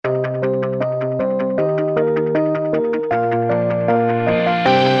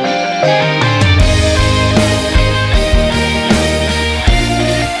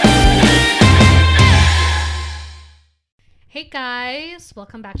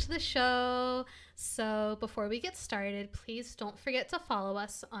welcome back to the show. So before we get started, please don't forget to follow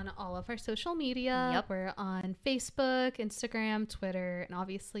us on all of our social media. Yep. We're on Facebook, Instagram, Twitter, and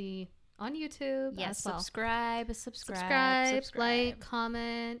obviously on YouTube Yes, as well. subscribe, Like,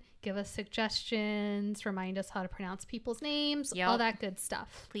 comment, give us suggestions, remind us how to pronounce people's names, Yep. all that good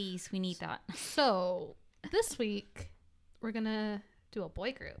stuff. Please, we need that. So this week, we're going to do a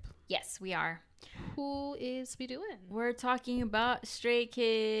boy group. Yes, we are. Who is we doing? We're talking about Stray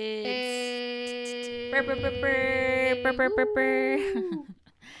Kids. Hey. Burr, burr, burr, burr, burr, burr, burr, burr. Woo.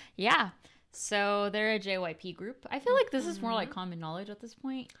 Yeah. So they're a JYP group. I feel like this is more like common knowledge at this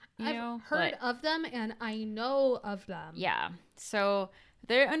point. I've heard of them and I know of them. Yeah. So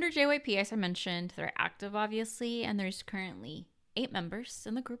they're under JYP, as I mentioned. They're active, obviously, and there's currently 8 members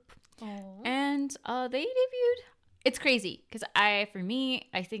in the group. Oh. And they debuted. It's crazy because I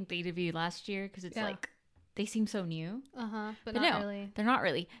think they debuted last year because it's like they seem so new. But But not no, really. they're not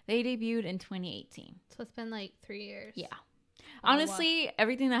really. They debuted in 2018. So it's been like 3 years. Yeah. Oh, Honestly,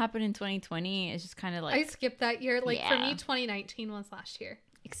 everything that happened in 2020 is just kind of like I skipped that year. Like for Yeah. me, 2019 was last year.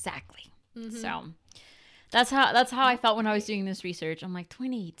 exactly. Mhm. So that's how I felt when I was doing this research. I'm like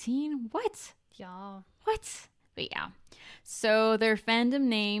 2018. What? Yeah. What? But yeah. So their fandom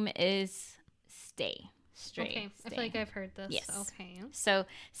name is Stay. Stray. Okay. I Stay. feel like I've heard this. Yes. Okay. So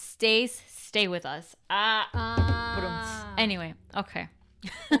stay with us. Anyway, okay.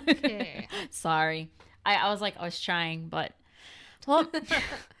 Okay. Sorry. I was trying, but well,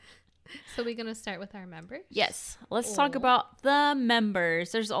 So we're gonna start with our members. yes. Let's talk Oh. about the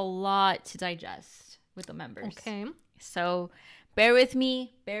members. There's a lot to digest with the members. Okay. So bear with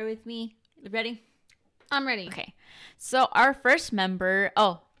me. Ready? I'm ready. Okay. So our first member,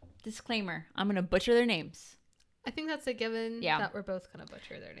 disclaimer, I'm gonna butcher their names. I think that's a given that we're both gonna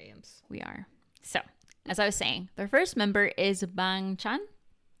butcher their names. We are. So, as I was saying, their first member is Bang Chan.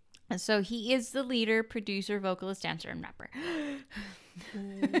 And so he is the leader, producer, vocalist, dancer, and rapper.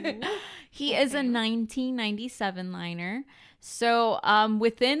 He is a 1997 liner. So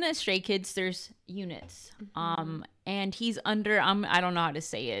within Stray Kids, there's units. And he's under, I don't know how to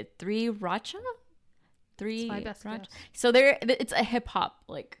say it, 3 Racha? It's my best guess. So it's a hip hop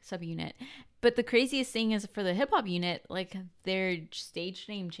like subunit. But the craziest thing is for the hip hop unit, like their stage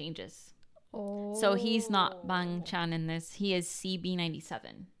name changes. Oh. So he's not Bang Chan in this. He is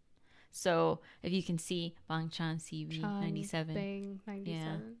CB97. So if you can see Bang Chan CB97. Bang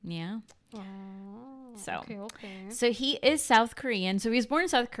 97. Yeah. Oh. So. Okay. So he is South Korean. So he was born in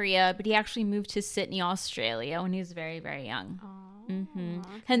South Korea, but he actually moved to Sydney, Australia when he was very, very young. Oh. Okay.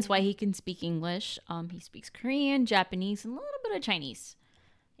 Hence why he can speak English. He speaks Korean, Japanese, and a little bit of Chinese.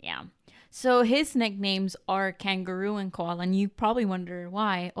 Yeah. So his nicknames are Kangaroo and Koala, and you probably wonder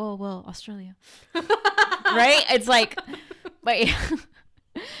why. Oh, well, Australia. Right? It's like, but yeah.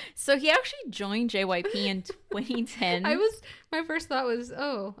 So he actually joined JYP in 2010. My first thought was,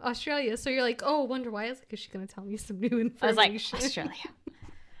 oh, Australia. So you're like, oh, wonder why? I was like, is she going to tell me some new information? I was like, Australia.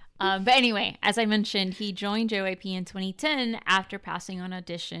 But anyway, as I mentioned, he joined JYP in 2010 after passing on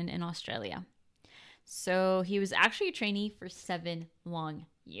audition in Australia. So he was actually a trainee for 7 long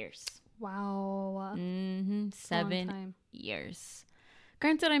years. Wow. 7 years.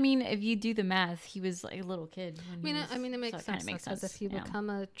 Granted, I mean, if you do the math, he was like a little kid. I mean, it makes sense. Because if you yeah.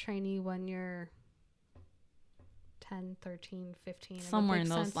 become a trainee when you're 10, 13, 15. Somewhere in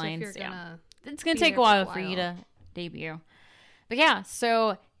those sense lines, if you're gonna it's going be to take there a while for you to debut. But yeah,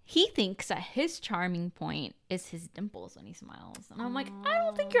 so he thinks that his charming point is his dimples when he smiles. And I'm like, I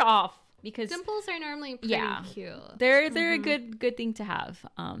don't think you're off. Because dimples are normally pretty cute. They're a good thing to have.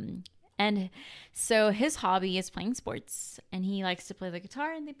 And so his hobby is playing sports, and he likes to play the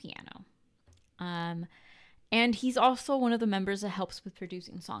guitar and the piano. And he's also one of the members that helps with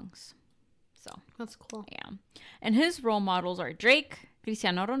producing songs. So that's cool. Yeah. And his role models are Drake,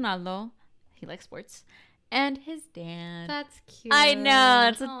 Cristiano Ronaldo, he likes sports, and his dad. That's cute. I know,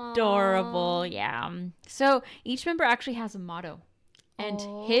 that's adorable. Yeah. So each member actually has a motto. And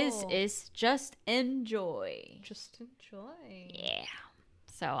his is just enjoy. Just enjoy. Yeah.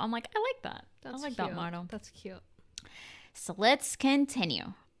 So I'm like, I like that. I like that motto. That's cute. So let's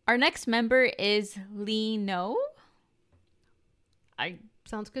continue. Our next member is Lee No.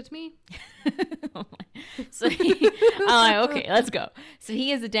 Sounds good to me. So I'm like, okay, let's go. So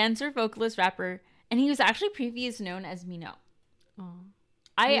he is a dancer, vocalist, rapper, and he was actually previously known as Mino. Oh.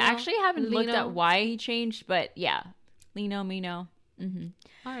 I actually haven't looked at why he changed, but yeah, Mino. Mm-hmm.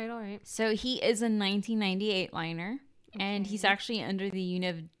 All right. So he is a 1998 liner, and he's actually under the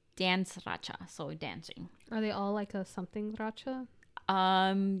unit of Dance Racha, so dancing. Are they all like a something racha?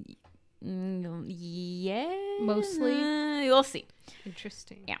 Yeah. Mostly? We'll see.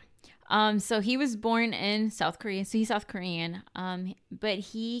 Interesting. Yeah. So he was born in South Korea, so he's South Korean. But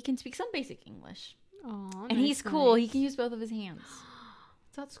he can speak some basic English. Oh, And he's cool. He can use both of his hands.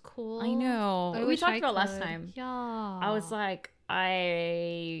 That's cool. I know. I We wish talked I about last could. time. Yeah. I was like,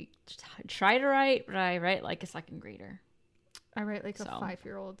 I try to write, but I write like a second grader. I write like a So.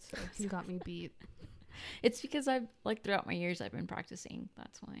 5-year-old, so you got me beat. It's because I've like throughout my years I've been practicing.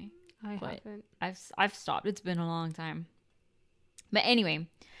 That's why. I But haven't. I've stopped. It's been a long time. But anyway,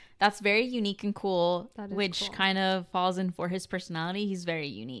 that's very unique and cool, That is which cool. kind of falls in for his personality. He's very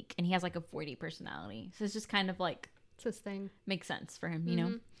unique and he has like a 40 personality. So it's just kind of like It's this thing. makes sense for him, you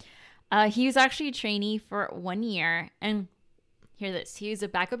know. Mm-hmm. He was actually a trainee for 1 year, and hear this, he was a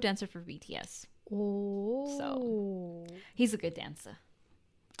backup dancer for BTS. Oh. He's a good dancer,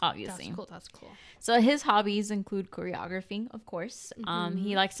 obviously. That's cool. That's cool. So his hobbies include choreographing, of course. Mm-hmm.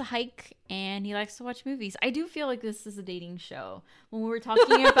 He likes to hike and he likes to watch movies. I do feel like this is a dating show. When we were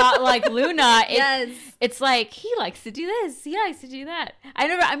talking about like Luna, it's like he likes to do this, he likes to do that. I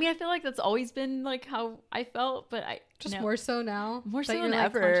feel like that's always been like how I felt, but I Just no. more so now. More that so you're than like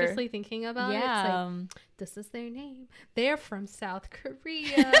ever. consciously thinking about it. It's Yeah. like, this is their name. They're from South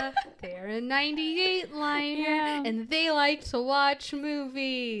Korea. They're a 98 liner. Yeah. And they like to watch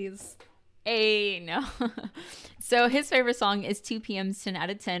movies. No. So his favorite song is 2 p.m.'s 10 out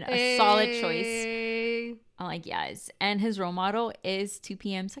of 10. A solid choice. Hey. I'm like, yes. And his role model is 2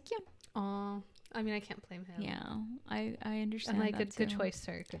 p.m. Seokyeon. Aw. I mean, I can't blame him. Yeah, I understand. I'm like, that good too. choice,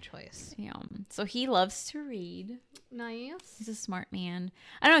 sir. Good choice. Yeah. So he loves to read. Nice. He's a smart man.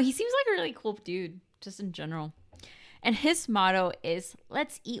 I don't know. He seems like a really cool dude, just in general. And his motto is,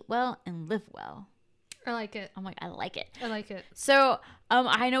 let's eat well and live well. I like it. I'm like, I like it. I like it. So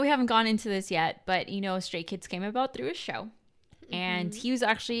I know we haven't gone into this yet, but, Stray Kids came about through a show. And he was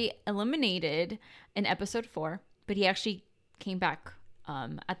actually eliminated in episode 4, but he actually came back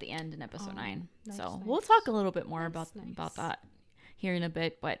at the end in episode 9. nice, So nice. we'll talk a little bit more That's about nice. that here in a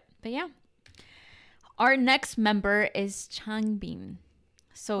bit. But yeah. Our next member is Changbin.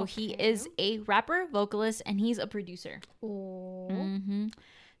 So he Okay. is a rapper, vocalist, and he's a producer. Oh. Mm-hmm.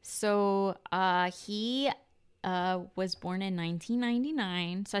 So he was born in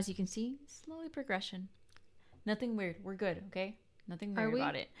 1999. So as you can see, slowly progression. Nothing weird. We're good, okay? Nothing Are weird we?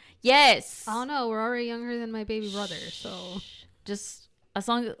 about it. Yes. I don't know. We're already younger than my baby brother, so Just as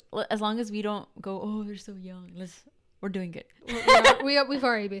long as we don't go, oh, they're so young. We're doing good. we've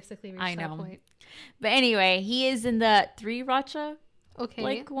already basically reached I that know. point. But anyway, he is in the 3 Racha Okay.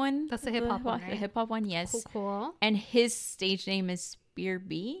 like one. That's the hip-hop one, The right? hip hop one, yes. Cool, cool. And his stage name is Spear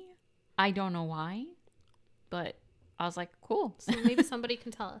B. I don't know why, but I was like, cool. So maybe somebody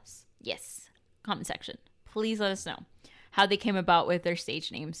can tell us. Yes. Comment section. Please let us know how they came about with their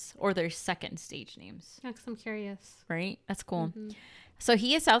stage names or their second stage names. Next, I'm curious. Right? That's cool. Mhm. So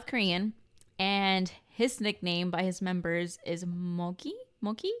he is South Korean, and his nickname by his members is Moki,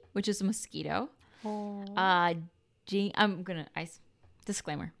 which is a mosquito. Oh.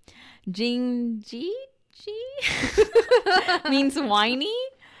 Disclaimer. Jingji means whiny.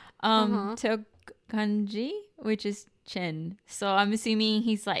 To kanji, which is chin. So I'm assuming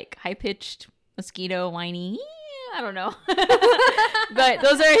he's like high pitched mosquito whiny. I don't know. But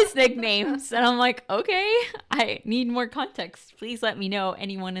those are his nicknames. And I'm like, okay, I need more context. Please let me know,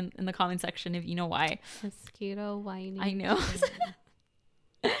 anyone in the comment section, if you know why. Mosquito whining. I know.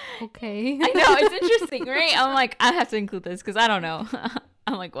 Okay. I know, it's interesting, right? I'm like, I have to include this because I don't know.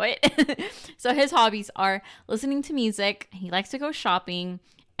 I'm like, what? So his hobbies are listening to music. He likes to go shopping.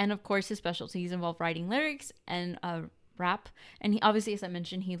 And of course, his specialties involve writing lyrics and rap. And he, obviously, as I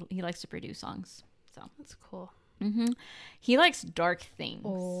mentioned, he likes to produce songs. So That's cool. he likes dark things.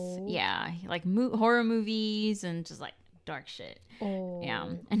 Oh. Yeah, he like horror movies and just like dark shit. Oh. Yeah,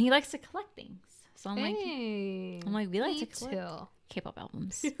 and he likes to collect things. So I'm Hey. like, we like Me to collect too. K-pop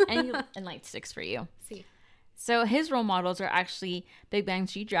albums and light sticks for you. See. So his role models are actually Big Bang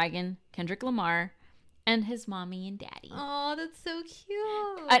G-Dragon, Kendrick Lamar, and his mommy and daddy. Oh, that's so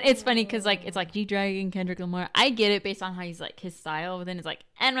cute. And it's funny because like it's like G-Dragon, Kendrick Lamar. I get it based on how he's like his style, but then it's like,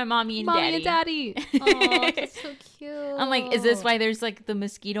 and my mommy and daddy. Oh, that's so cute. I'm like, is this why there's like the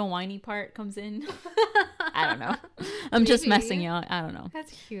mosquito whiny part comes in? I don't know. I'm just Maybe. messing y'all. I don't know.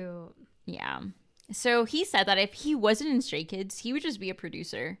 That's cute. Yeah. So he said that if he wasn't in Stray Kids, he would just be a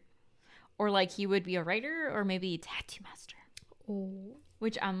producer. Or like he would be a writer or maybe a tattoo master. Oh.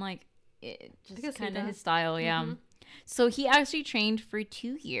 Which I'm like, it I can just see kind of that. his style, yeah. Mhm. So he actually trained for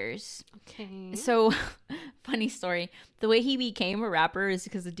 2 years. Okay. So, funny story. The way he became a rapper is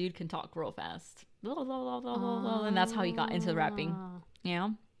because the dude can talk real fast. And that's how he got into rapping. You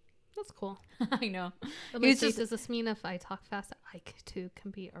know? That's cool. I know. But He like, was just does this mean if I talk fast, too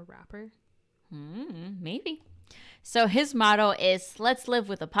can be a rapper? maybe. So his motto is, let's live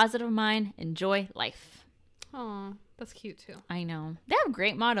with a positive mind, enjoy life. Oh, that's cute too. I know. They have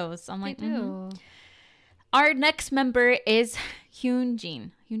great mottos. I'm like, They do. Our next member is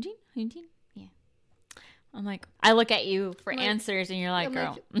Hyunjin. Hyunjin? Yeah. I'm like, I look at you for answers and you're like, I'm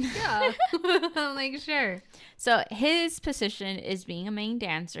girl. yeah. I'm like, sure. So his position is being a main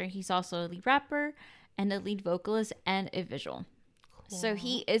dancer. He's also a lead rapper and a lead vocalist and a visual. Cool. So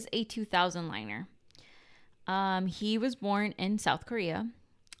he is a 2000 liner. He was born in South Korea.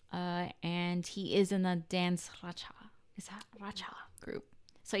 And he is in the dance Racha. Is that Racha group?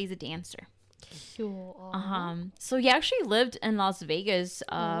 So he's a dancer. Cool. So he actually lived in Las Vegas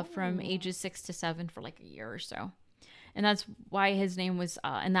from ages 6 to 7 for like a year or so. And that's why his name was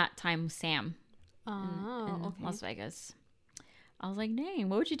in that time Sam in Las Vegas. I was like, dang,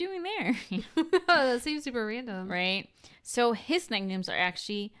 what were you doing there? That seems super random. Right? So his nicknames are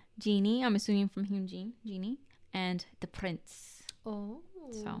actually Genie, I'm assuming from Hyunjin, Genie, and the Prince. Oh,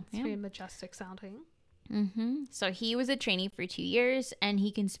 So, it's very majestic sounding. So he was a trainee for 2 years and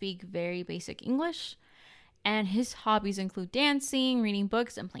he can speak very basic English. And his hobbies include dancing, reading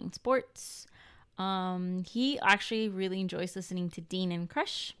books, and playing sports. He actually really enjoys listening to Dean and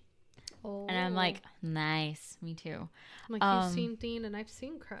Crush. Oh. And I'm like, nice, me too. I'm like, you've seen Dean and I've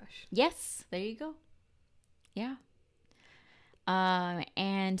seen Crush. Yes, there you go. Yeah.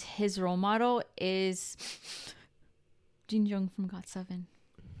 And his role model is Jin Jung from GOT7.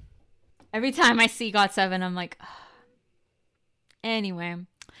 Every time I see GOT7, I'm like, ugh. Anyway,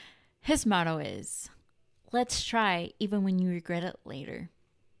 his motto is, let's try even when you regret it later.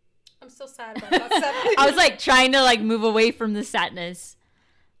 I'm so sad about that. I was like trying to like move away from the sadness.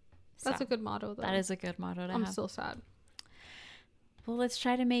 That's a good motto, though. That is a good motto to I'm have. so sad. Well, let's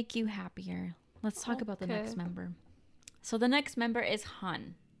try to make you happier. Let's talk about the next member. So the next member is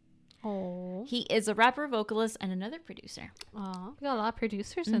Han. Oh. He is a rapper, vocalist, and another producer. Oh, we got a lot of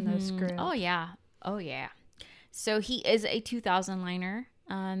producers in this group. Oh, yeah. Oh, yeah. So he is a 2000 liner.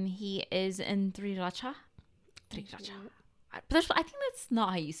 He is in Triracha. But I think that's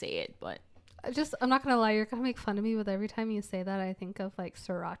not how you say it, but I'm not gonna lie, you're gonna make fun of me, but every time you say that, I think of like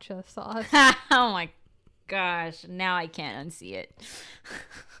sriracha sauce. oh my gosh, now I can't unsee it.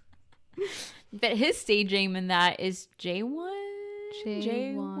 But his stage name in that is J1?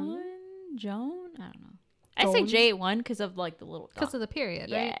 J1? Joan? I don't know. I say J1 because of like the little dot. Because of the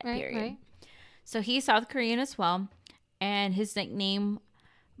period, right? Period. So he's South Korean as well. And his nickname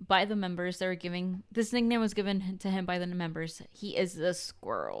by the members, this nickname was given to him by the members. He is the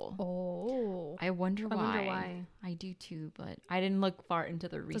squirrel. Oh. I wonder why. I do too, but I didn't look far into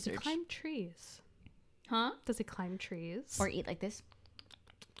the research. Does he climb trees? Huh? Does he climb trees? Or eat like this?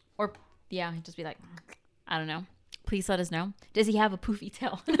 Or, yeah, just be like, I don't know. Please let us know. Does he have a poofy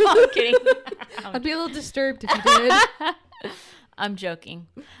tail? No, I'm kidding. I'd be a little disturbed if he did. I'm joking.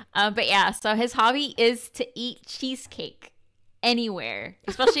 But yeah, so his hobby is to eat cheesecake anywhere,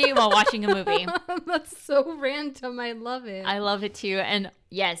 especially while watching a movie. That's so random. I love it. I love it too. And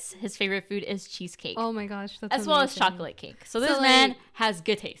yes, his favorite food is cheesecake. Oh my gosh. That's as amazing. well as chocolate cake. So this man has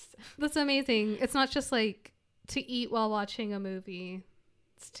good taste. That's amazing. It's not just like to eat while watching a movie.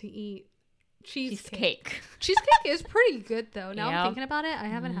 It's to eat cheesecake. Cheesecake is pretty good though. Now I'm thinking about it, I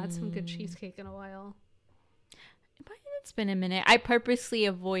haven't had some good cheesecake in a while. But it's been a minute. I purposely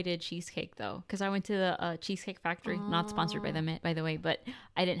avoided cheesecake though, because I went to the Cheesecake Factory. Not sponsored by them, by the way, but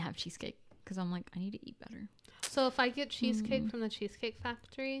I didn't have cheesecake because I'm like, I need to eat better. So if I get cheesecake from the Cheesecake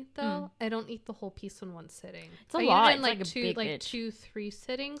Factory though, I don't eat the whole piece in one sitting. It's a lot. Eat it in it's like two, 3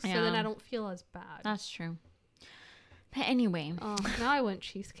 sittings, so then I don't feel as bad. That's true. But anyway. Oh, now I want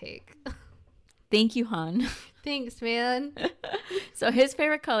cheesecake. Thank you, Han. Thanks, man. So his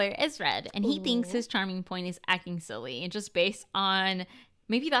favorite color is red, and he thinks his charming point is acting silly, and just based on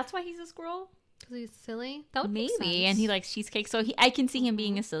maybe that's why he's a squirrel. Because he's silly. That would make sense. And he likes cheesecake, so I can see him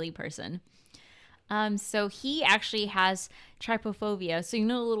being a silly person. So he actually has trypophobia. So you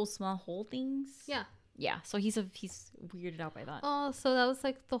know the little small hole things. Yeah. Yeah. So he's weirded out by that. Oh, so that was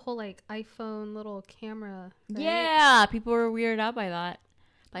like the whole like iPhone little camera. Right? Yeah, people were weirded out by that.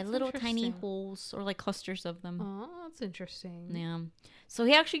 By little tiny holes or like clusters of them. Oh, that's interesting. Yeah. So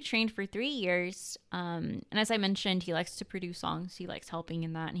he actually trained for 3 years. And as I mentioned, he likes to produce songs. He likes helping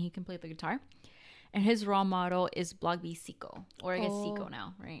in that, and he can play the guitar. And his role model is Blogby Seiko. Or I guess Seiko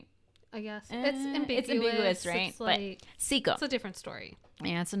now, right? I guess. It's ambiguous. It's ambiguous, right? It's like, but Seiko. It's a different story.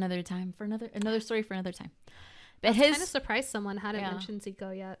 Yeah, it's another time for another story for another time. But I was kind of surprised someone hadn't mentioned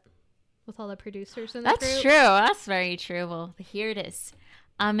Zico yet with all the producers in the group. That's true. That's very true. Well, here it is.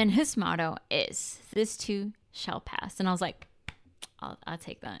 And his motto is, "This too shall pass." And I was like, I'll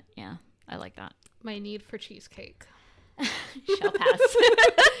take that. Yeah, I like that. My need for cheesecake shall pass.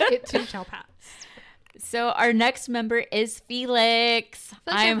 It too shall pass. So our next member is Felix.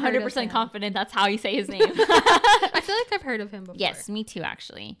 I am 100% confident that's how you say his name. I feel like I've heard of him before. Yes, me too,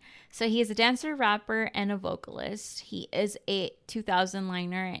 actually. So he is a dancer, rapper, and a vocalist. He is a 2000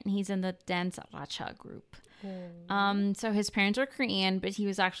 liner, and he's in the Dance Racha group. So his parents are Korean, but he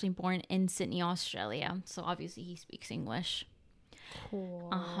was actually born in Sydney, Australia. So obviously he speaks English.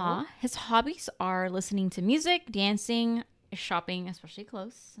 Cool. His hobbies are listening to music, dancing, shopping, especially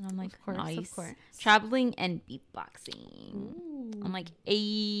clothes. And I'm like, nice. Of course. Traveling and beatboxing. Ooh. I'm like,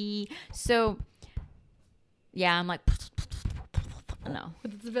 ay. So, yeah, I'm like, no.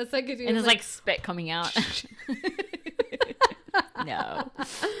 That's the best I could do. And it's like spit coming out. No.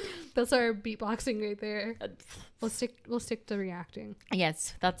 That's our beatboxing right there. We'll stick to reacting.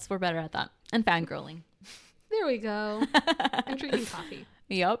 Yes, we're better at that. And fangirling. There we go. And drinking coffee.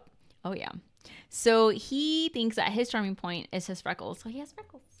 Yep. Oh, yeah. So he thinks that his charming point is his freckles. So he has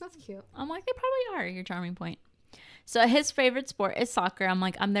freckles. That's cute. I'm like, they probably are your charming point. So his favorite sport is soccer. I'm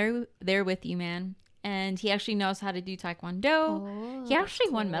like, I'm there with you, man. And he actually knows how to do taekwondo. Oh, he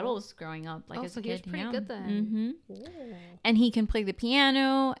actually won medals growing up, like as a kid. He was pretty good then. Mm-hmm. And he can play the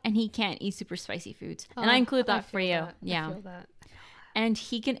piano, and he can't eat super spicy foods. And I include that for you. Yeah. I feel that. And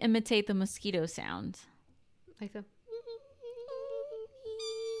he can imitate the mosquito sound. Like the.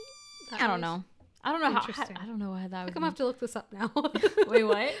 I don't know. I don't know how. I don't know how that would. I'm gonna have to look this up now. Wait,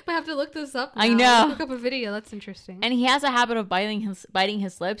 what? I have to look this up now. I know. Look up a video. That's interesting. And he has a habit of biting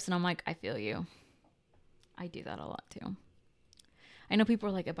his lips, and I'm like, I feel you. I do that a lot too. I know people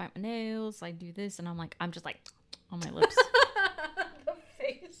are like, I bite my nails, I do this, and I'm like, I'm just like on my lips. The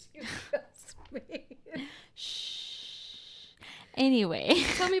face you just made. Shh. Anyway,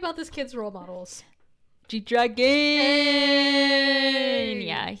 tell me about this kid's role models. G-Dragon. Hey.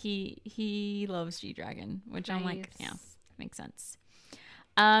 Yeah, he loves G-Dragon, which nice. I'm like, yeah, makes sense.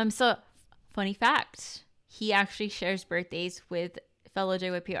 So funny fact, he actually shares birthdays with fellow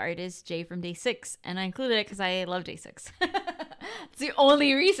JYP artist Jay from Day 6, and I included it because I love Day 6. It's the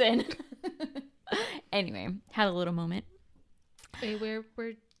only reason. Anyway, had a little moment. Hey, we're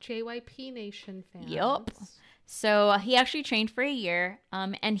JYP Nation fans. Yup. So he actually trained for a year,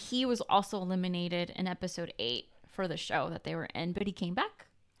 and he was also eliminated in episode 8 for the show that they were in, but he came back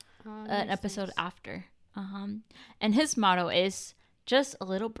an episode after. And his motto is just a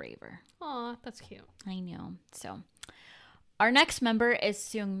little braver. Aw, that's cute. I know. So our next member is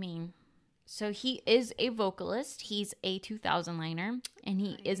Seungmin. So he is a vocalist. He's a 2000 liner, and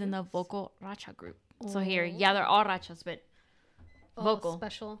he is in the vocal Racha group. So here, yeah, they're all Rachas, but vocal.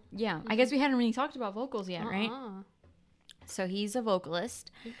 Special. Yeah. Mm-hmm. I guess we hadn't really talked about vocals yet, right? So he's a vocalist.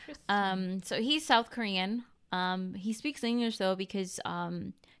 Interesting. So he's South Korean. He speaks English though because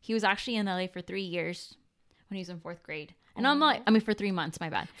he was actually in LA for 3 years when he was in 4th grade. And I'm like, for 3 months, my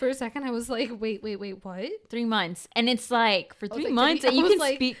bad. For a second, I was like, wait, what? 3 months. And it's like, for 3 months, and you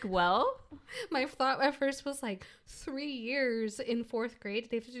can speak well? My thought at first was like, 3 years in 4th grade?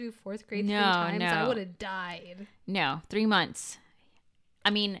 Did they have to do 4th grade 3 times? No. I would have died. No, 3 months. I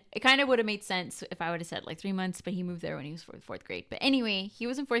mean, it kind of would have made sense if I would have said like 3 months, but he moved there when he was 4th grade. But anyway, he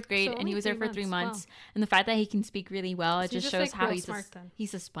was in 4th grade, and he was there for 3 months. Wow. And the fact that he can speak really well, it just shows like how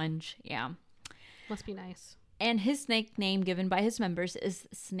he's a sponge. Yeah. Must be nice. And his nickname given by his members is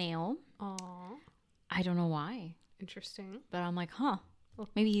Snail. Aww. I don't know why. Interesting. But I'm like,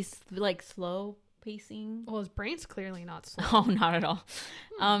 maybe he's like slow pacing. Well, his brain's clearly not slow. Oh, not at all.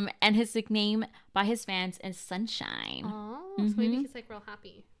 And his nickname by his fans is Sunshine. Oh, so maybe he's like real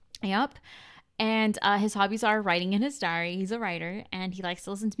happy. Yep. And his hobbies are writing in his diary. He's a writer, and he likes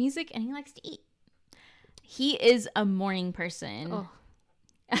to listen to music, and he likes to eat. He is a morning person. Oh.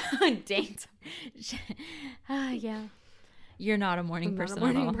 Dang. Yeah. You're not a morning person not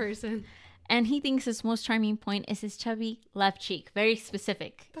a morning at all. person. And he thinks his most charming point is his chubby left cheek. Very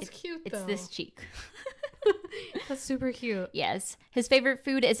specific. That's cute, though. It's this cheek. That's super cute. Yes. His favorite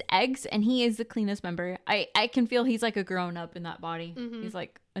food is eggs, and he is the cleanest member. I can feel he's like a grown up in that body. Mm-hmm. He's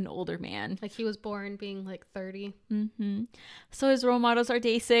like an older man. Like he was born being like 30. Mm-hmm. So his role models are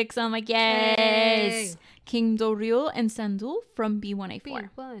Day 6. I'm like, yes. Yay. Kim Do-ryul and Sandul from B1A4.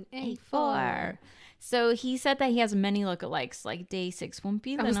 B1A4. So he said that he has many lookalikes, like Day 6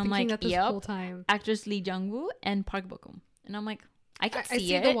 Wonpil, and I'm like, that this whole time. Actress Lee Jung-woo and Park Bo-gum. And I'm like, I see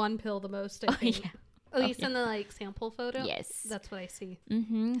it. I see the Wonpil the most, I think. Yeah. At least in the like sample photo. Yes. That's what I see.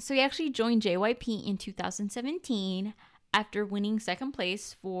 Mm-hmm. So he actually joined JYP in 2017 after winning second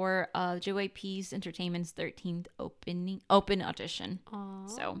place for JYP's Entertainment's 13th open audition. Aww.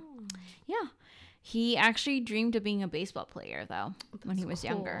 So, yeah. He actually dreamed of being a baseball player, though, when he was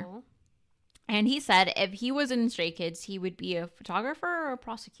younger. And he said if he was in Stray Kids, he would be a photographer or a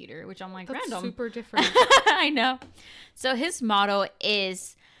prosecutor, which I'm like, that's random. Super different. I know. So his motto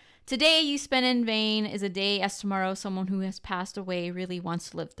is, today you spend in vain is a day as tomorrow someone who has passed away really wants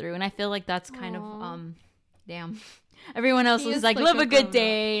to live through. And I feel like that's kind of, damn. Everyone else is like live a good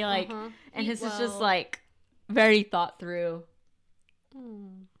day. Like, and his is just like very thought through.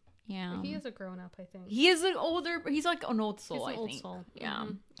 Yeah. He is a grown up, I think. He is he's like an old soul, I think. Old soul. Yeah.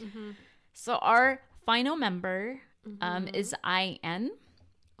 So our final member is IN.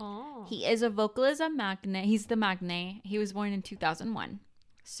 Oh. He is a vocalist at Magnet. He's the Magnet. He was born in 2001.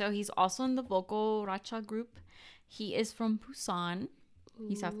 So he's also in the Vocal Racha group. He is from Busan.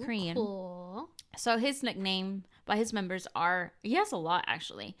 He's South Korean. Cool. So his nickname by his members are, he has a lot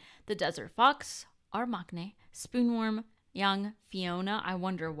actually. The Desert Fox, our Magnet, Spoonworm, Young, Fiona. I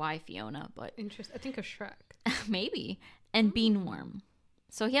wonder why Fiona, but interesting. I think of Shrek. Maybe. And Beanworm.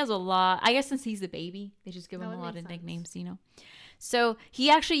 So he has a lot. I guess since he's a baby, they just give him a lot of nicknames, you know. So he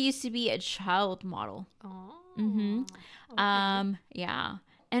actually used to be a child model. Oh. Okay. Yeah.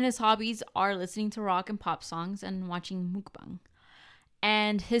 And his hobbies are listening to rock and pop songs and watching mukbang.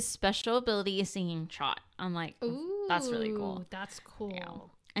 And his special ability is singing chot. I'm like, ooh, that's really cool. That's cool. Yeah.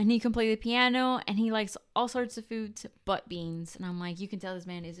 And he can play the piano, and he likes all sorts of foods but beans. And I'm like, you can tell this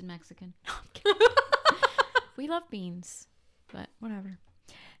man isn't Mexican. No, I'm kidding. We love beans, but whatever.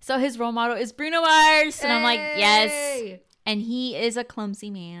 So his role model is Bruno Mars. And I'm like, yes. And he is a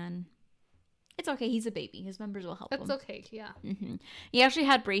clumsy man. It's okay. He's a baby. His members will help him. That's okay. Yeah. He actually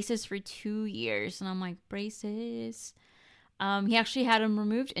had braces for 2 years. And I'm like, braces. He actually had them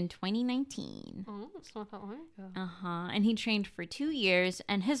removed in 2019. Oh, it's not that long ago. And he trained for 2 years.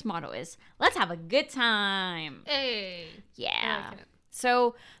 And his motto is, let's have a good time. Hey. Yeah. I like it.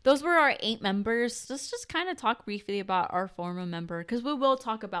 So those were our 8 members. Let's just kind of talk briefly about our former member, because we will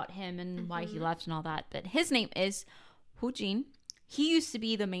talk about him and why he left and all that. But his name is Hoojin. He used to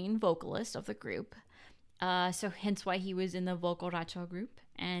be the main vocalist of the group. So hence why he was in the Vocal Racha group.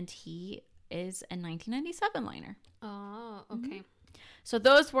 And he is a 1997 liner. Oh, okay. So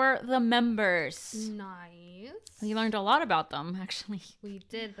those were the members. Nice. We learned a lot about them, actually. We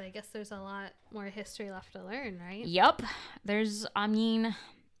did, but I guess there's a lot more history left to learn, right? Yep. They're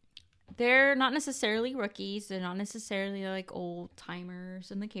not necessarily rookies. They're not necessarily like old timers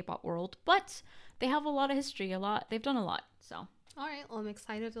in the K-pop world, but they have a lot of history, They've done a lot, so. All right. Well, I'm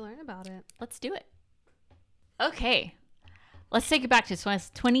excited to learn about it. Let's do it. Okay. Let's take it back to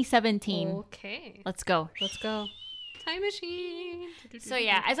 2017. Okay. Let's go. Time machine. So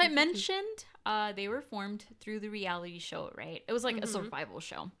yeah, as I mentioned, they were formed through the reality show, right? It was like a survival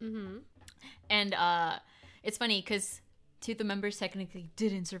show. And it's funny because 2 of the members technically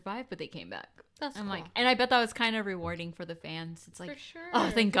didn't survive, but they came back. That's cool. like, and I bet that was kind of rewarding for the fans. It's like, for sure.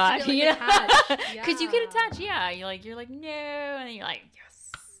 Oh, thank God, you get attached. Because you get attached. Yeah, you're like no, and then you're like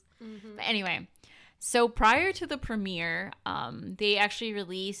yes. But anyway. So prior to the premiere, they actually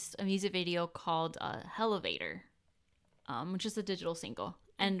released a music video called Elevator, which is a digital single.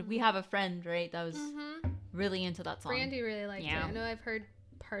 And we have a friend, right, that was really into that song. Brandy really liked it. I know I've heard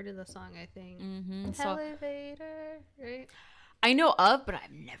part of the song, I think. Elevator, right? I know of, but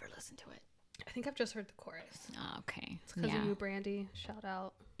I've never listened to it. I think I've just heard the chorus. Oh, okay. It's because of you, Brandy. Shout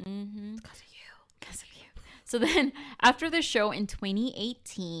out. It's because of you. So then, after the show in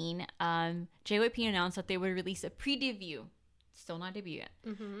 2018, JYP announced that they would release a pre-debut, still not debut yet,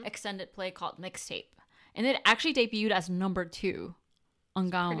 extended play called Mixtape. And it actually debuted as number 2 on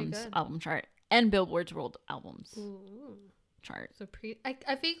Gaon's album chart and Billboard's World Albums chart. So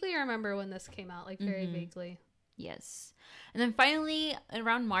I vaguely remember when this came out, like very vaguely. Yes. And then finally,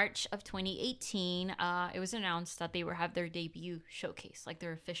 around March of 2018, it was announced that they would have their debut showcase, like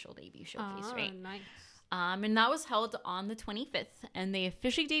their official debut showcase, right? Nice. And that was held on the 25th, and they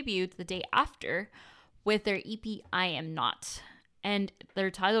officially debuted the day after with their EP, I Am Not, and their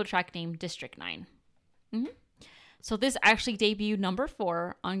title track named District 9. So this actually debuted number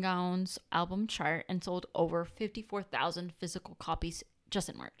 4 on Gaon's album chart and sold over 54,000 physical copies just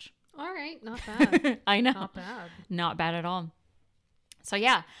in March. All right, not bad. I know. Not bad. Not bad at all. So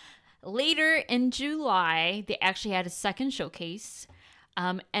yeah, later in July, they actually had a second showcase.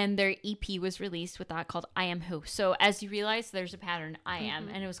 And their EP was released with that called I Am Who. So as you realize, there's a pattern, I Am,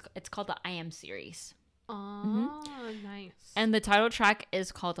 and it's called the I Am series. Oh, nice. And the title track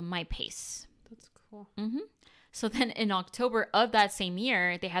is called My Pace. That's cool. So then in October of that same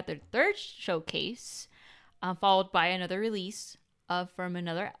year, they had their third showcase, followed by another release from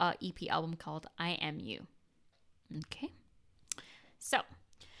another EP album called I Am You. Okay. So,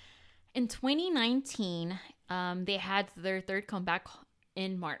 in 2019, they had their third comeback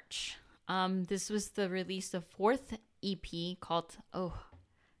in March. This was the release of fourth EP called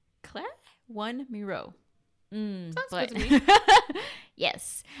Claire One Miro. Sounds good to me.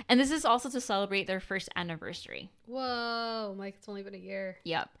 Yes. And this is also to celebrate their first anniversary. Whoa, Mike, it's only been a year.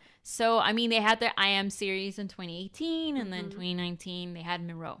 Yep. So, I mean, they had their I Am series in 2018, and then 2019, they had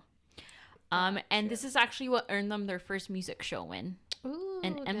Miro. And this is actually what earned them their first music show win. Ooh,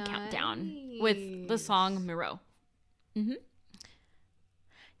 an M nice. Countdown with the song Miro.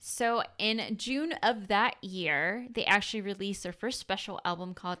 So in June of that year, they actually released their first special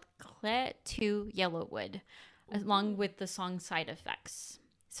album called Clé to Yellowwood, along with the song Side Effects.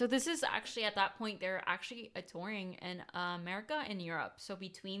 So this is actually, at that point, they're actually touring in America and Europe. So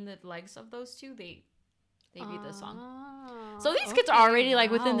between the legs of those two, they read the song. So these kids are already like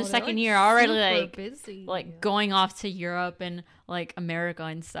within the second year already like busy. Like going off to Europe and like America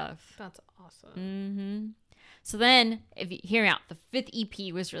and stuff. That's awesome. So then, if you hear me out, the fifth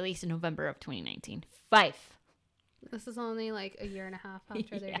EP was released in November of 2019. 5. This is only like a year and a half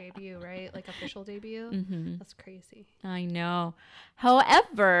after their debut, right? Like official debut. That's crazy. I know.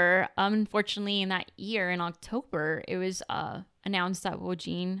 However, unfortunately, in that year, in October, it was announced that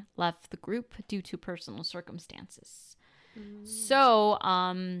Wojin left the group due to personal circumstances. So,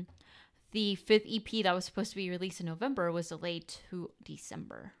 the fifth EP that was supposed to be released in November was delayed to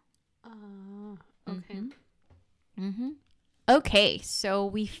December. Okay. Okay, so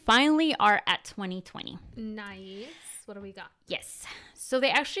we finally are at 2020. Nice. What do we got? Yes. So they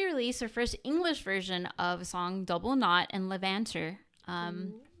actually released their first English version of a song Double Knot and Levanter.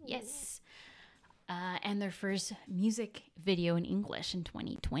 Yes. And their first music video in English in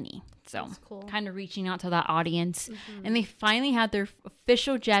 2020. So cool. Kind of reaching out to that audience. And they finally had their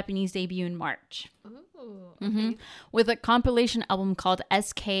official Japanese debut in March. Ooh, okay. With a compilation album called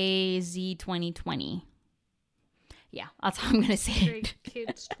SKZ 2020. Yeah, that's how I'm going to say Straight it.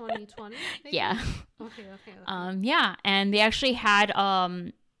 Kids 2020? Maybe? Yeah. Okay. Yeah, and they actually had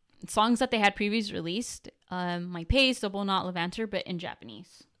songs that they had previously released, My Pace, Double Knot, Levanter, but in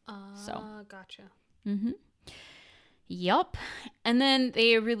Japanese. Gotcha. Yup. And then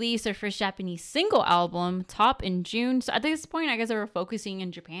they released their first Japanese single album, Top, in June. So at this point, I guess they were focusing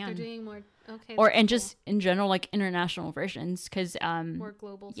in Japan. They're doing more, okay. Or, and cool. Just in general, like international versions. Because, more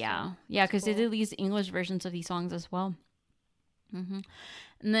global yeah. stuff. Yeah, because cool. They did release English versions of these songs as well. And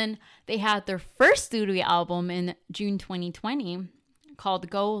then they had their first studio album in June 2020 called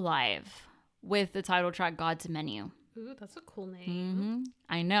Go Live with the title track God's Menu. Ooh, that's a cool name.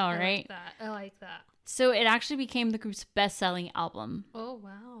 I know, right? I like that. So it actually became the group's best-selling album. Oh,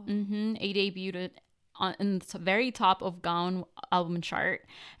 wow. It debuted in the very top of Gaon album chart,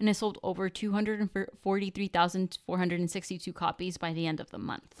 and it sold over 243,462 copies by the end of the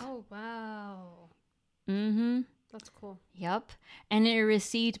month. Oh, wow. That's cool. Yep. And it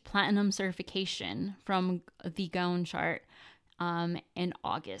received platinum certification from the Gaon chart in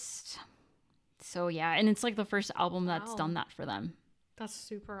August. So yeah, and it's like the first album that's done that for them. That's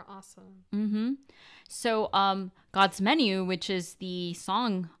super awesome. So God's Menu, which is the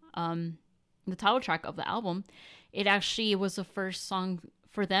song, the title track of the album, it actually was the first song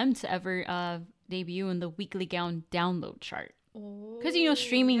for them to ever debut in the weekly Gaon download chart. Because,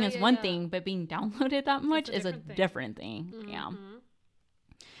 streaming is one thing, but being downloaded that much is a different thing. Yeah.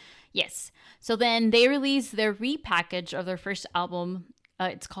 Yes. So then they released their repackage of their first album.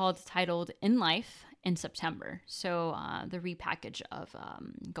 It's titled In Life in September. So the repackage of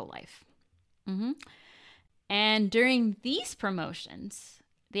Go Live. And during these promotions,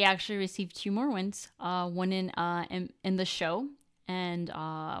 they actually received 2 more wins. One in the show and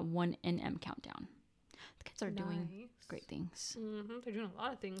one in M Countdown. The kids are doing great things. They're doing a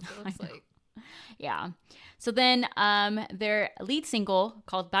lot of things, it looks like. Yeah. So then their lead single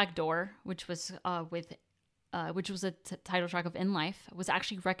called Backdoor, which was which was a title track of In Life, was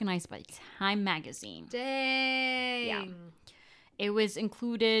actually recognized by Time magazine. Dang. Yeah. It was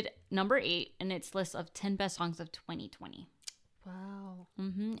included number 8 in its list of 10 best songs of 2020. Wow.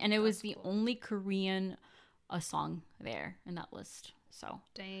 And it was the only Korean song there in that list. So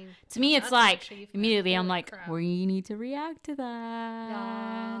dang. To me, it's like immediately I'm like, we need to react to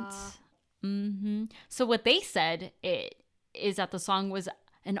that. So what they said is that the song was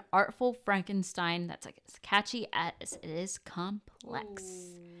an artful Frankenstein that's like as catchy as it is complex.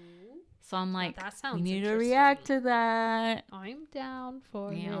 Ooh. So I'm like, we need to react to that. I'm down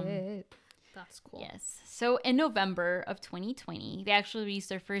for it. That's cool. Yes. So in November of 2020, they actually released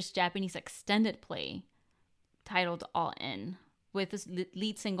their first Japanese extended play titled All In, with this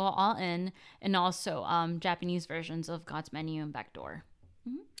lead single All In, and also Japanese versions of God's Menu and Backdoor.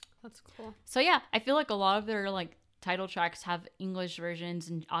 Mm-hmm. That's cool. So yeah, I feel like a lot of their like title tracks have English versions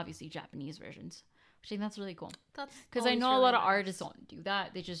and obviously Japanese versions. I think that's really cool. That's because I know a lot of artists don't do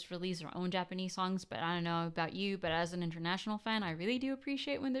that. They just release their own Japanese songs. But I don't know about you, but as an international fan, I really do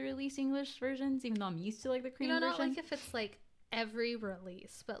appreciate when they release English versions, even though I'm used to like the Korean version. Not like if it's like every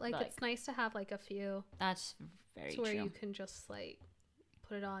release, but like it's nice to have like a few. That's very true. Where you can just like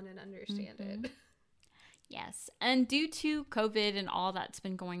put it on and understand it. Yes. And due to COVID and all that's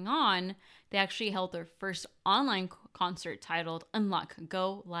been going on, they actually held their first online concert titled Unlock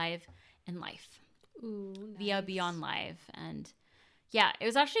Go Live in Life. Ooh, nice. Via Beyond Live. And yeah, it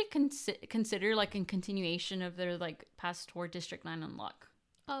was actually considered like a continuation of their like past tour, District 9 Unlock.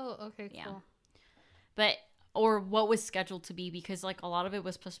 Oh, okay, cool. Yeah. But or what was scheduled to be, because like a lot of it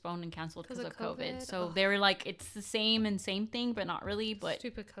was postponed and canceled because of COVID. So they were like, it's the same thing, but not really. But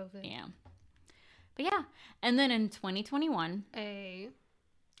stupid COVID. Yeah. But yeah. And then in 2021, it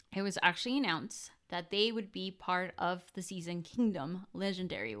was actually announced that they would be part of the season Kingdom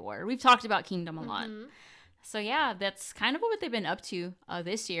Legendary War. We've talked about Kingdom a lot. So yeah, that's kind of what they've been up to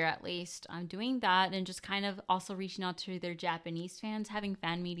this year, at least. I'm doing that and just kind of also reaching out to their Japanese fans, having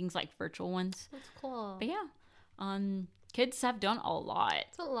fan meetings, like virtual ones. That's cool. But yeah, kids have done a lot.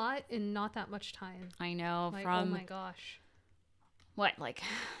 It's a lot in not that much time. I know. Like, oh my gosh. What, like,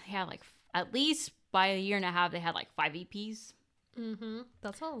 yeah, like at least by a year and a half, they had like 5 EPs.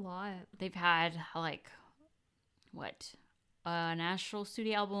 That's a lot. They've had like what, an actual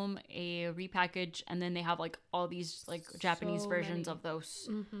studio album, a repackage, and then they have like all these like Japanese versions of those.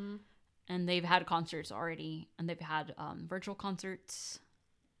 And they've had concerts already, and they've had virtual concerts.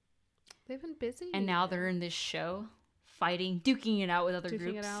 They've been busy, and now they're in this show, duking it out with other groups.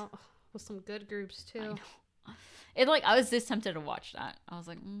 Duking it out with some good groups too. I know. It like I was this tempted to watch that. I was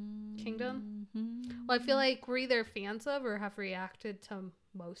like, Kingdom. Well, I feel like we're either fans of or have reacted to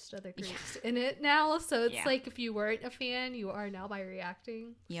most other groups in it now. So it's like if you weren't a fan, you are now by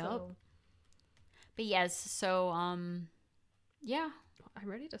reacting. Yep. So. But yes, so yeah, I'm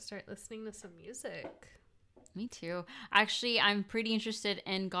ready to start listening to some music. Me too. Actually, I'm pretty interested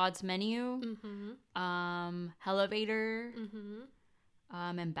in God's Menu, Elevator,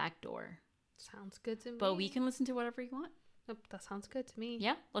 and Backdoor. Sounds good to me. But we can listen to whatever you want. Yep, that sounds good to me.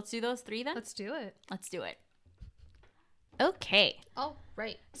 Yeah, let's do those 3 then. Let's do it. Okay. Oh,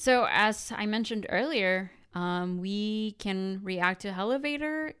 right. So as I mentioned earlier, we can react to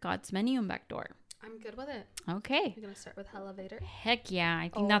Elevator, God's Menu, and Backdoor. I'm good with it. Okay. We're going to start with Elevator. Heck yeah. I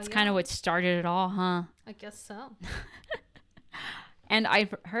think that's kind of what started it all, huh? I guess so. And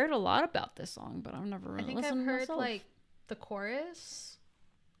I've heard a lot about this song, but I've never really listened to it. I think I've heard like the chorus.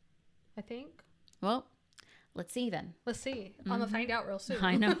 I think. Well, let's see then. Let's see. I'm going to find out real soon.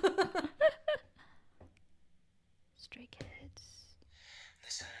 I know. Stray Kids.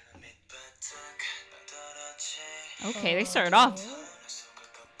 Okay, they started off.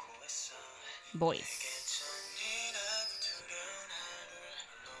 Boys.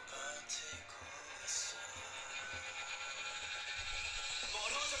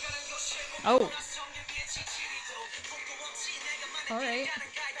 Oh. All right.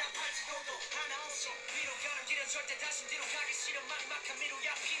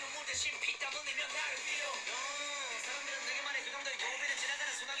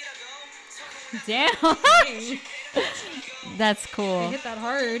 Damn. That's cool. They hit that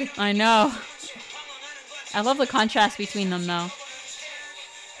hard. I know. I love the contrast between them though.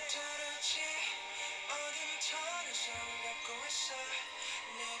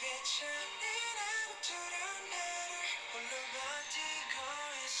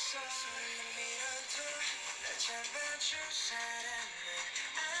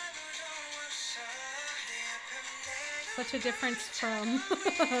 Such a difference from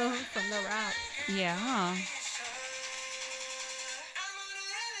the rap. Yeah.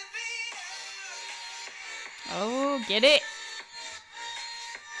 Oh, get it?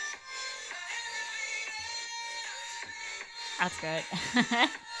 That's good.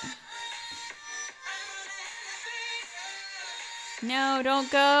 No,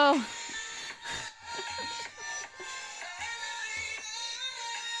 don't go.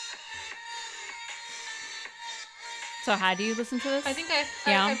 So how do you listen to this? I think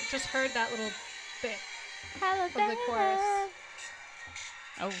I've just heard that little bit of the chorus.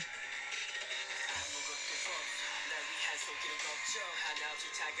 Oh.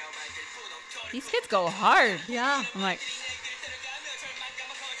 These kids go hard. Yeah. I'm like.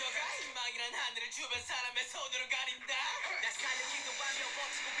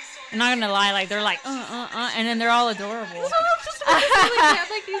 I'm not gonna lie, like they're like and then they're all adorable. That's what I was just about to say. Like, they have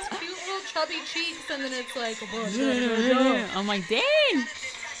like these cute little chubby cheeks, and then it's like, I'm like, dang.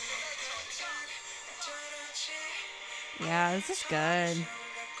 Yeah, this is good.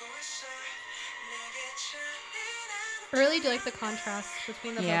 I really do like the contrast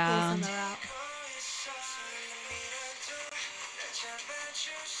between the vocals and the rap.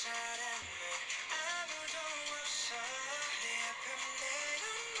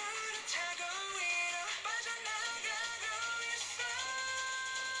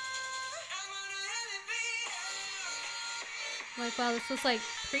 Like, wow, this was like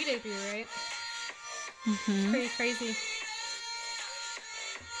pre-debut, right? It's pretty crazy.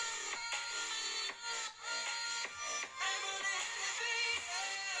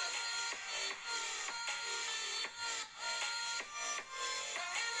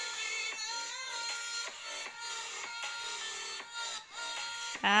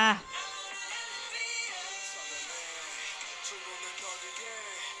 Ah.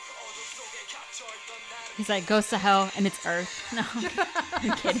 He's like, goes to hell and it's Earth. No,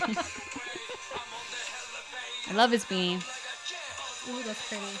 I'm kidding. I love his beanie. Ooh, that's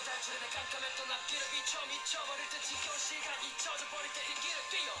pretty.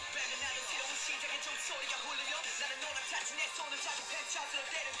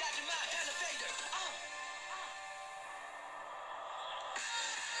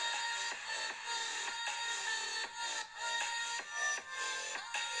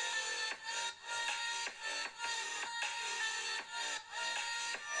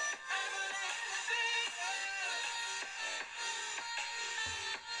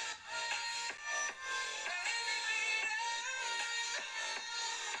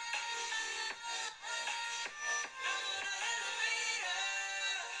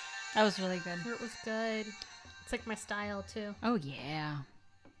 That was really good. It was good. It's like my style too. Oh yeah.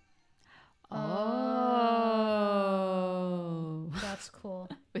 Oh. That's cool.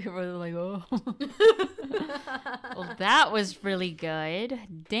 We were like, oh. Well, that was really good.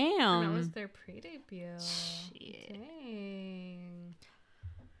 Damn. And that was their pre-debut. Shit. Dang.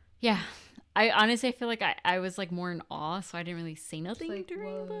 Yeah. I honestly feel like I was like more in awe, so I didn't really say nothing like,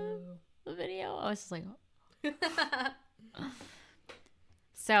 during the video. I was just like, oh.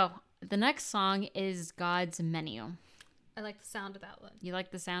 So, the next song is God's Menu. I like the sound of that one. You like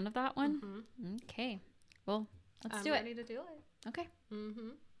the sound of that one? Mm-hmm. Okay. Well, let's do it. I'm ready to do it. Okay. Mm-hmm.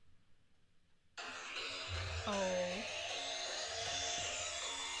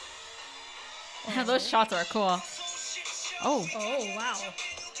 Oh. Those shots are cool. Oh. Oh, wow.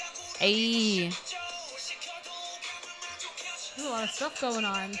 Hey. There's a lot of stuff going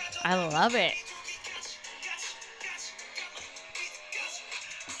on. I love it.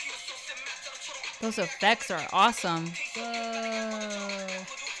 Those effects are awesome.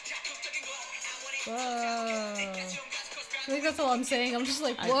 Whoa. I think that's all I'm saying. I'm just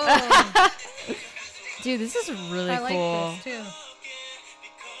like, whoa. Dude, this is really cool. I like this too.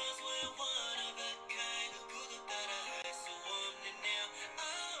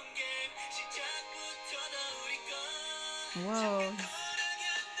 Whoa.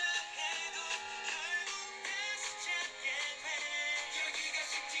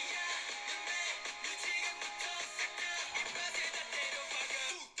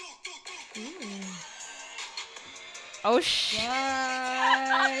 Oh shit.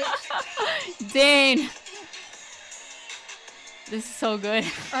 Dang. This is so good.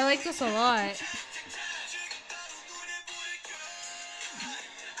 I like this a lot.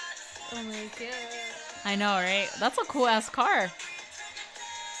 Oh my god. I know, right? That's a cool ass car.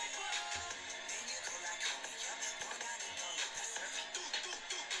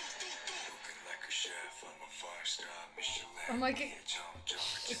 Oh my god.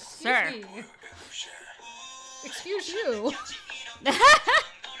 Sir. Excuse you.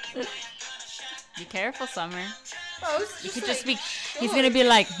 Be careful, Summer. You could just be. He's gonna be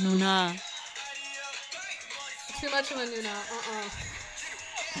like, Nuna. Too much of a Nuna.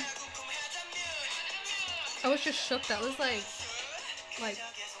 I was just shook. That was like,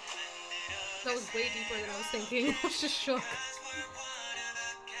 that was way deeper than I was thinking. I was just shook.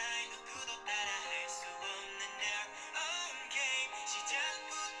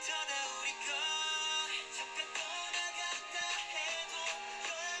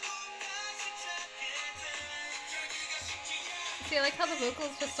 See, I like how the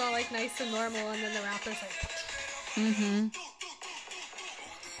vocals just all like nice and normal, and then the rapper's like. Mm-hmm.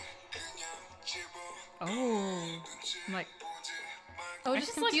 Oh. I'm like. I was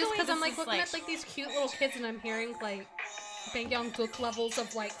just confused because I'm like looking at like these cute little kids, and I'm hearing like Bangyeonggook levels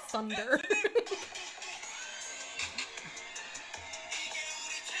of like thunder.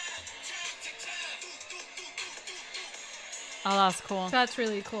 Oh, that's cool. That's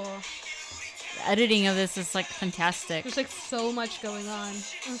really cool. The editing of this is like fantastic. There's like so much going on.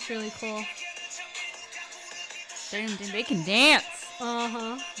 It's really cool. Damn, they can dance.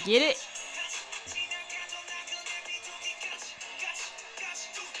 Uh-huh. Get it?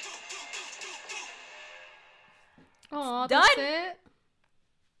 Oh, done. That's it.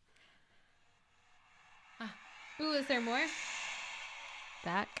 Ooh, is there more?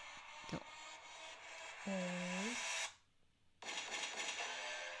 Back.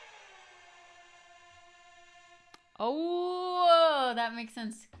 Oh, that makes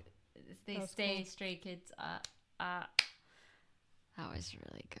sense. They stay cool. Stray Kids. That was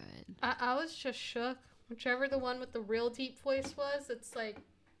really good. I was just shook. Whichever the one with the real deep voice was, it's like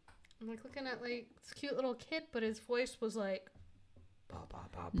I'm like looking at like this cute little kid, but his voice was like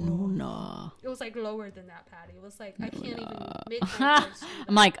no. It was like lower than that, Patty. It was like I can't even make my voice.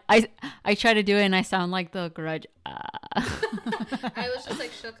 I'm like I try to do it and I sound like the Grudge. I was just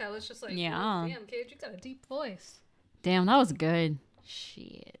like shook. I was just like, yeah. Oh, damn, kid, you got a deep voice. Damn, that was good.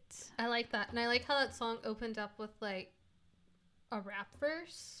 Shit. I like that, and I like how that song opened up with like a rap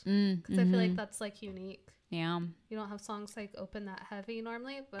verse because I feel like that's like unique. Yeah. You don't have songs like open that heavy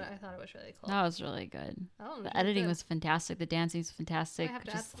normally, but I thought it was really cool. That was really good. Oh, the editing was fantastic. The dancing was fantastic.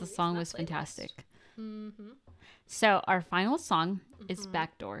 Just the song was fantastic. So our final song is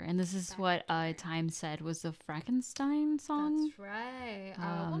Backdoor, and this is what Time said was the Frankenstein song. That's right.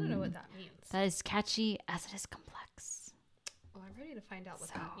 I want to know what that means. That is catchy as it is complex. Well, I'm ready to find out what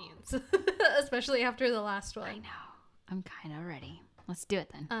that means, especially after the last one. I know. I'm kind of ready. Let's do it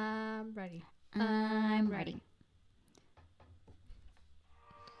then. I'm ready. I'm ready.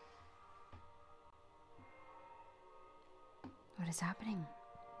 What is happening?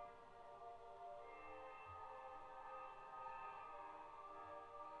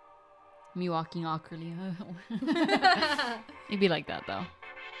 Me walking awkwardly. It'd be like that though.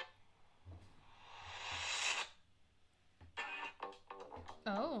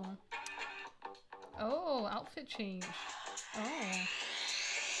 Oh, outfit change. Oh.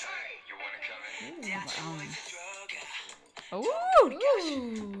 Ooh.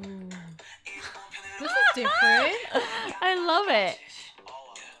 This is different. I love it.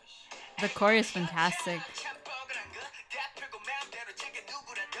 The chorus is fantastic.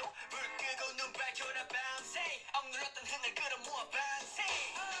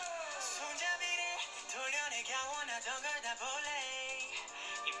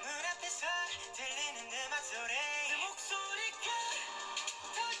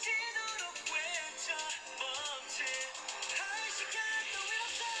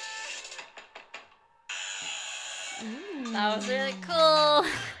 That was really cool.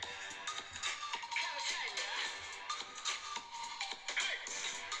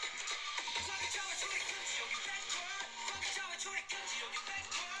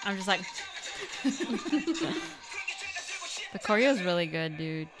 I'm just like the choreo is really good,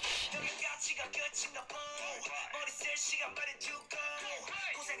 dude.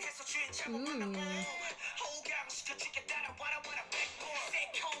 Ooh.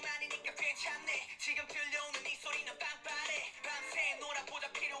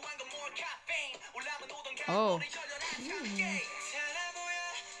 Oh.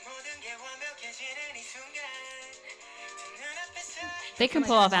 They can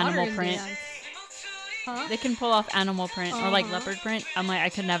pull off animal print. Huh? They can pull off animal print or like leopard print. I'm like, I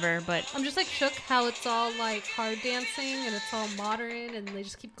could never, but I'm just like shook how it's all like hard dancing and it's all modern and they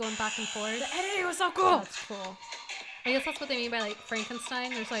just keep going back and forth. The editing was so cool. That's cool. I guess that's what they mean by like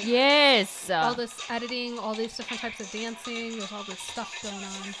Frankenstein. There's like all this editing, all these different types of dancing. There's all this stuff going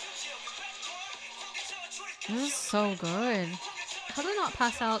on. This is so good. How do I not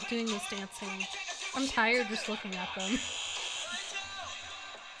pass out doing this dancing? I'm tired just looking at them.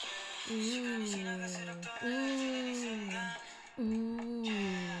 Ooh.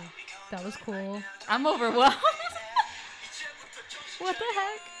 That was cool. I'm overwhelmed. What the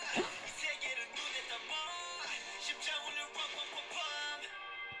heck?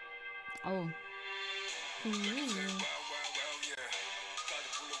 Oh.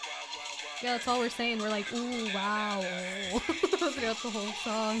 Yeah, that's all we're saying. We're like, ooh, wow. Throughout the whole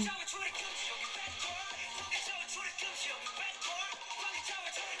song.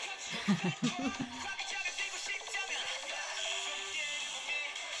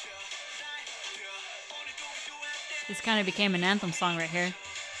 This kind of became an anthem song right here.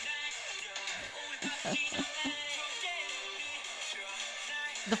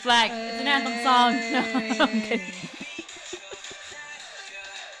 The flag. It's an anthem song. No, I'm kidding.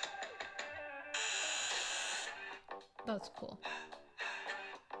 That's cool.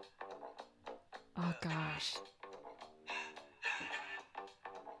 Oh gosh.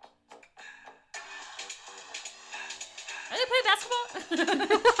 they play basketball?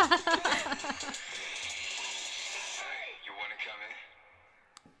 You want to come in?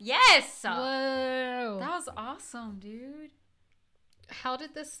 Yes. Whoa. That was awesome, dude. How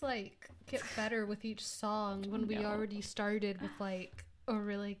did this like get better with each song when we already started with like a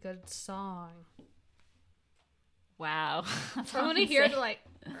really good song? Wow. I want to hear it like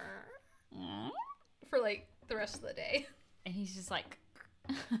for like the rest of the day. And he's just like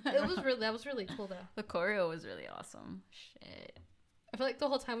that was really cool though. The choreo was really awesome. Shit. I feel like the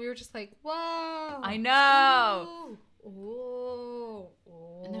whole time we were just like, whoa. I know. Ooh.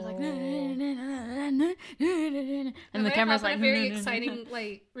 And they're like, and the camera's like, very exciting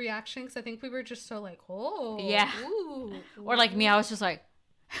like reaction because I think we were just so like, oh yeah. Ooh. Or like me, I was just like,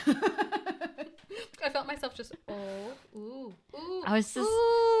 I felt myself just ooh. I was just,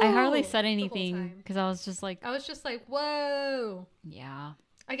 I hardly said anything because I was just like, whoa. Yeah.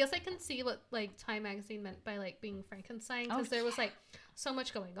 I guess I can see what like Time Magazine meant by like being Frankenstein because there was like so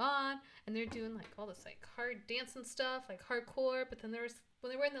much going on and they're doing like all this like hard dance and stuff like hardcore, but then there was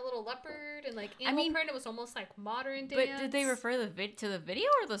when they were in the little leopard and like animal print, it was almost like modern dance. But did they refer to the video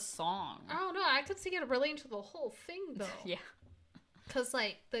or the song? I don't know. I could see it relating to the whole thing though. Yeah. Because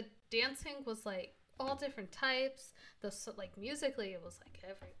like the dancing was like all different types. Like musically it was like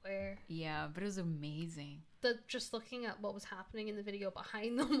everywhere. Yeah, but it was amazing. Just looking at what was happening in the video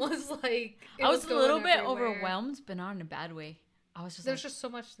behind them was like I was a little bit overwhelmed, but not in a bad way. I was just there's just so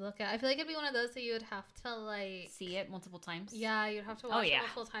much to look at. I feel like it'd be one of those that you would have to like see it multiple times. Yeah, you'd have to watch it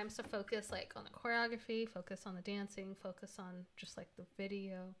multiple times to focus like on the choreography, focus on the dancing, focus on just like the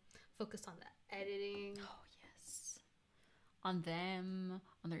video, focus on the editing. Oh yes, on them,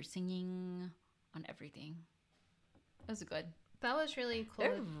 on their singing, on everything. That was good. That was really cool.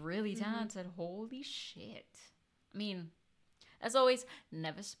 They're really talented. Mm-hmm. Holy shit. I mean, as always,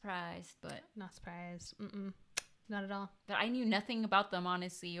 never surprised, but... Not surprised. Not at all. But I knew nothing about them,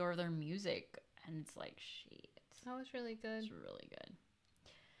 honestly, or their music. And it's like, shit. That was really good. It's really good.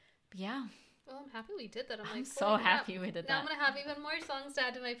 But yeah. Well, I'm happy we did that. I'm so happy we did that. Now I'm going to have even more songs to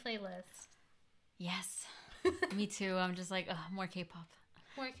add to my playlist. Yes. Me too. I'm just like, more K-pop.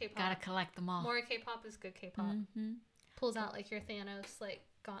 More K-pop. Gotta collect them all. More K-pop is good K-pop. Mm-hmm. Pulls out like your Thanos like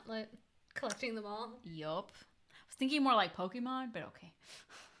gauntlet, collecting them all. Yup. I was thinking more like Pokemon, but okay.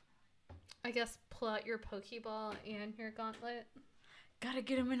 I guess pull out your Pokeball and your gauntlet. Gotta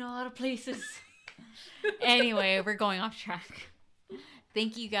get them in a lot of places. Anyway, we're going off track.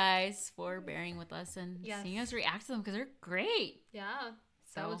 Thank you guys for bearing with us and seeing us react to them because they're great. Yeah,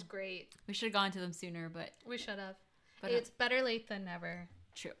 that was great. We should have gone to them sooner, but... We should have. But it's better late than never.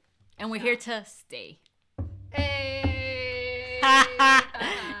 True. And we're here to stay. Hey!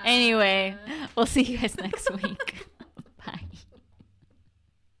 Anyway, we'll see you guys next week.